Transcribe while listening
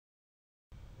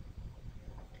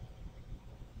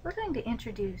We're going to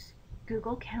introduce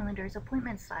Google Calendar's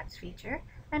appointment slots feature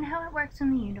and how it works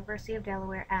in the University of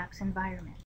Delaware apps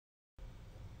environment.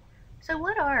 So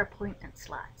what are appointment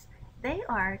slots? They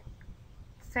are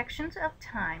sections of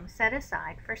time set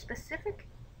aside for specific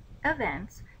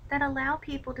events that allow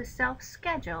people to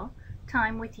self-schedule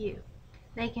time with you.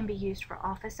 They can be used for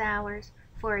office hours,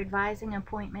 for advising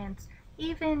appointments,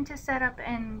 even to set up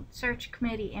and search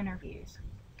committee interviews.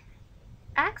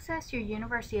 Access your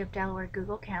University of Delaware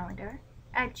Google Calendar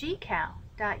at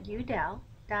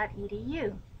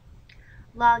gcal.udel.edu.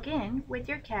 Log in with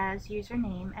your CAS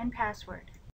username and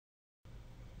password.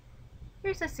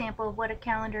 Here's a sample of what a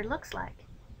calendar looks like.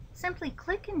 Simply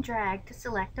click and drag to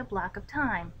select a block of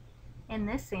time. In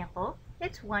this sample,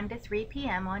 it's 1 to 3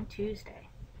 p.m. on Tuesday.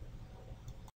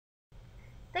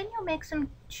 Then you'll make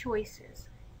some choices.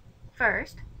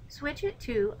 First, switch it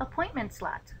to appointment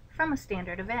slots from a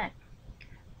standard event.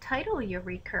 Title your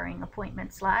recurring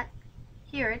appointment slot.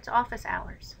 Here it's office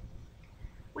hours.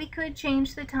 We could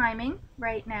change the timing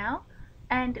right now,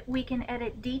 and we can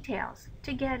edit details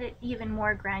to get it even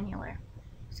more granular.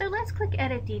 So let's click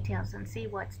Edit Details and see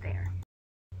what's there.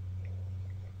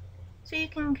 So you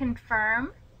can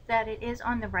confirm that it is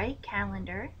on the right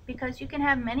calendar because you can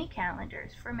have many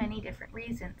calendars for many different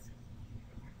reasons.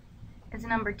 As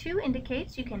number 2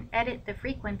 indicates, you can edit the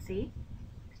frequency,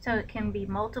 so it can be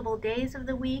multiple days of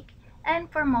the week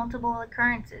and for multiple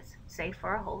occurrences, say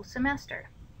for a whole semester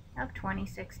of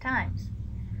 26 times.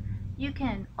 You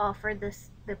can offer the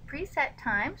preset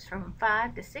times from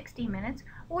 5 to 60 minutes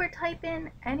or type in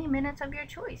any minutes of your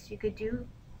choice. You could do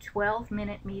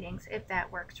 12-minute meetings if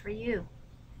that works for you.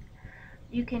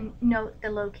 You can note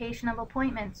the location of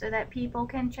appointments so that people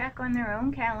can check on their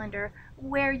own calendar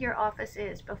where your office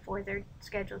is before they're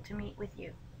scheduled to meet with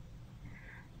you.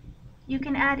 You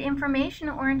can add information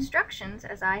or instructions,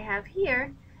 as I have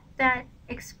here, that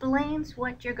explains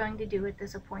what you're going to do at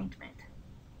this appointment.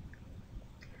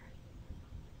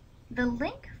 The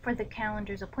link for the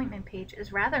calendar's appointment page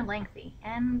is rather lengthy,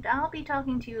 and I'll be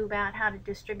talking to you about how to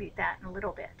distribute that in a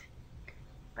little bit.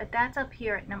 But that's up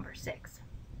here at number 6.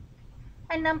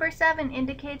 And number 7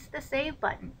 indicates the Save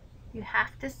button. You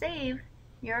have to save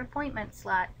your appointment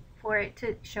slot for it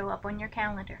to show up on your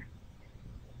calendar.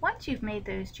 Once you've made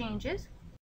those changes,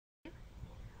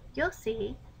 you'll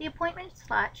see the appointment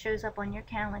slot shows up on your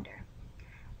calendar.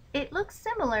 It looks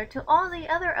similar to all the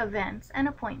other events and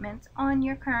appointments on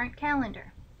your current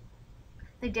calendar.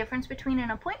 The difference between an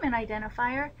appointment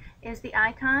identifier is the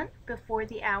icon before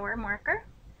the hour marker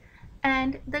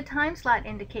and the time slot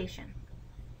indication.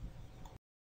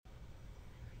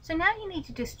 So now you need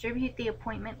to distribute the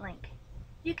appointment link.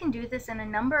 You can do this in a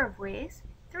number of ways,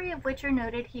 3 of which are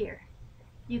noted here.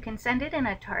 You can send it in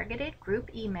a targeted group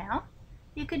email,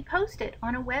 you could post it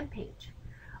on a web page,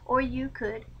 or you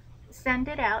could send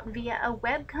it out via a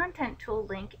web content tool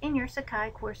link in your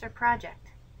Sakai course or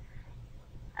project.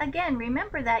 Again,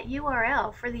 remember that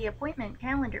URL for the appointment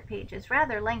calendar page is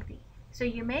rather lengthy, so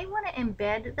you may want to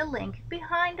embed the link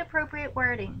behind appropriate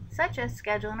wording, such as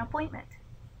schedule an appointment.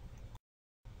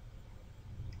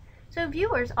 So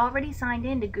viewers already signed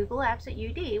in to Google Apps at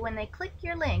UD, when they click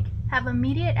your link, have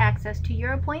immediate access to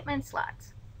your appointment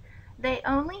slots. They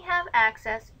only have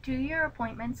access to your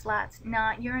appointment slots,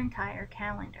 not your entire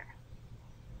calendar.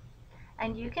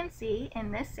 And you can see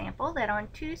in this sample that on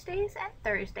Tuesdays and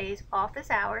Thursdays, office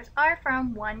hours are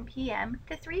from 1 p.m.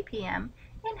 to 3 p.m.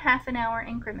 in half-an-hour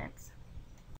increments.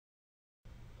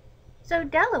 So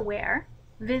Delaware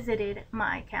visited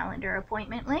my calendar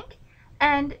appointment link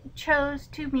and chose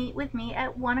to meet with me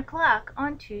at 1 o'clock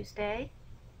on Tuesday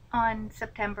on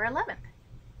September 11th.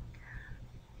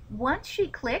 Once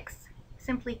she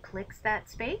simply clicks that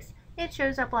space, it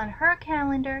shows up on her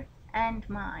calendar and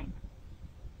mine.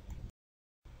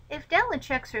 If Della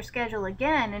checks her schedule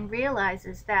again and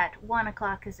realizes that 1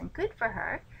 o'clock isn't good for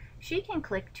her, she can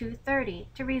click 2:30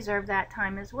 to reserve that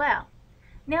time as well.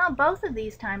 Now both of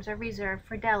these times are reserved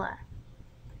for Della.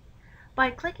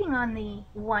 By clicking on the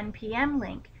 1 p.m.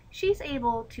 link, she's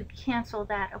able to cancel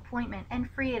that appointment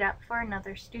and free it up for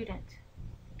another student.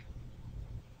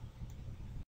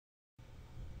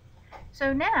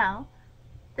 So now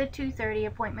the 2:30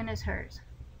 appointment is hers,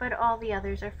 but all the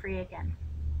others are free again.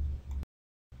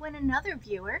 When another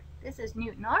viewer, this is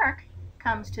Newton Ark,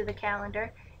 comes to the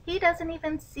calendar, he doesn't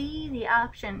even see the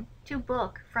option to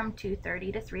book from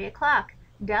 2:30 to 3 o'clock.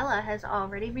 Della has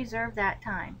already reserved that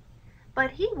time.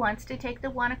 But he wants to take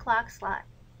the 1 o'clock slot.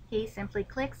 He simply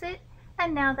clicks it,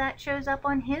 and now that shows up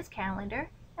on his calendar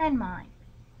and mine.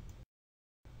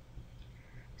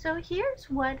 So here's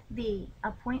what the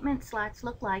appointment slots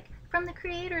look like from the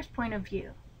creator's point of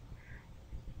view.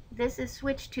 This is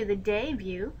switched to the day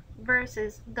view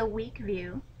versus the week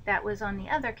view that was on the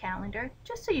other calendar,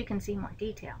 just so you can see more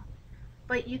detail.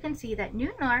 But you can see that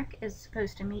New Newark is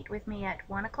supposed to meet with me at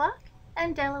 1 o'clock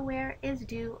and Delaware is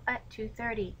due at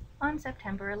 2:30 on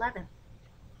September 11th.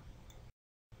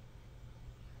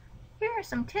 Here are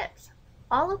some tips.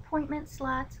 All appointment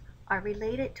slots are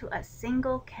related to a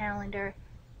single calendar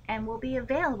and will be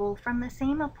available from the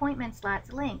same appointment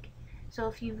slots link. So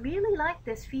if you really like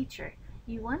this feature,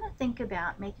 you want to think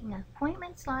about making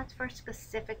appointment slots for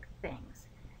specific things.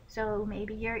 So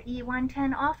maybe your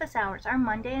E110 office hours are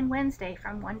Monday and Wednesday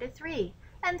from 1 to 3,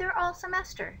 and they're all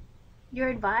semester. Your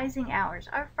advising hours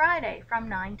are Friday from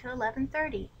 9 to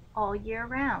 11:30, all year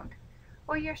round.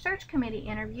 Or your search committee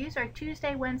interviews are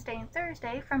Tuesday, Wednesday, and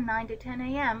Thursday from 9 to 10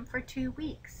 a.m. for 2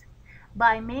 weeks.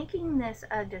 By making this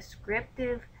a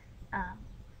descriptive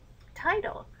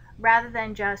title rather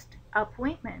than just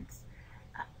appointments,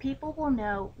 people will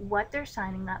know what they're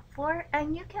signing up for,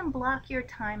 and you can block your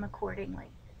time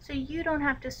accordingly. So you don't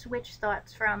have to switch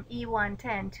thoughts from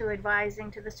E110 to advising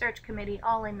to the search committee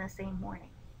all in the same morning.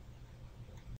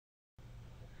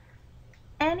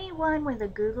 Anyone with a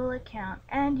Google account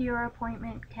and your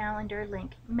appointment calendar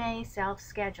link may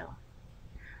self-schedule.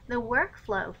 The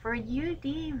workflow for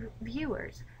UD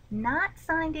viewers not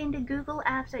signed into Google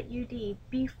Apps at UD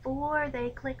before they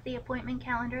click the appointment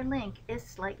calendar link is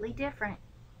slightly different.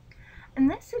 And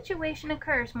this situation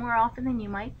occurs more often than you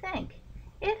might think.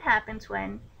 It happens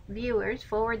when viewers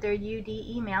forward their UD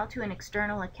email to an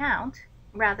external account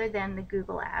rather than the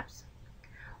Google Apps,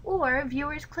 or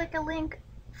viewers click a link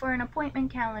for an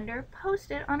appointment calendar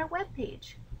posted on a web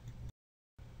page.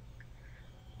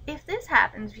 If this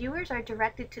happens, viewers are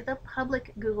directed to the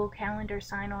public Google Calendar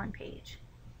sign-on page.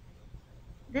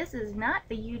 This is not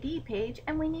the UD page,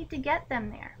 and we need to get them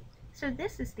there. So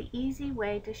this is the easy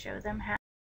way to show them how.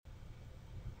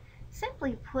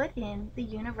 Simply put in the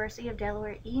University of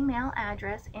Delaware email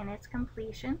address in its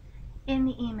completion in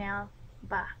the email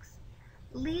box.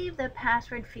 Leave the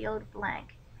password field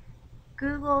blank.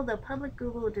 The public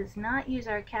Google does not use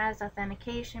our CAS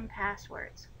authentication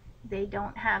passwords. They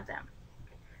don't have them.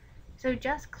 So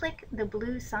just click the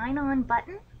blue sign on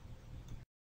button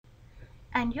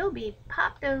and you'll be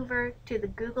popped over to the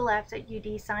Google Apps at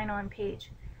UD sign on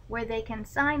page where they can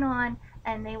sign on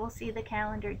and they will see the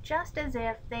calendar just as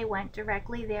if they went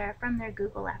directly there from their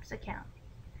Google Apps account.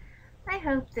 I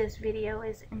hope this video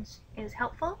is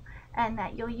helpful and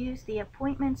that you'll use the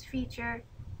appointments feature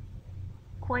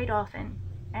quite often.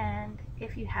 And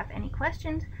if you have any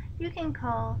questions, you can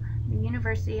call the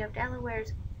University of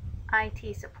Delaware's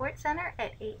IT Support Center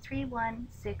at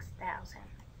 831-6000.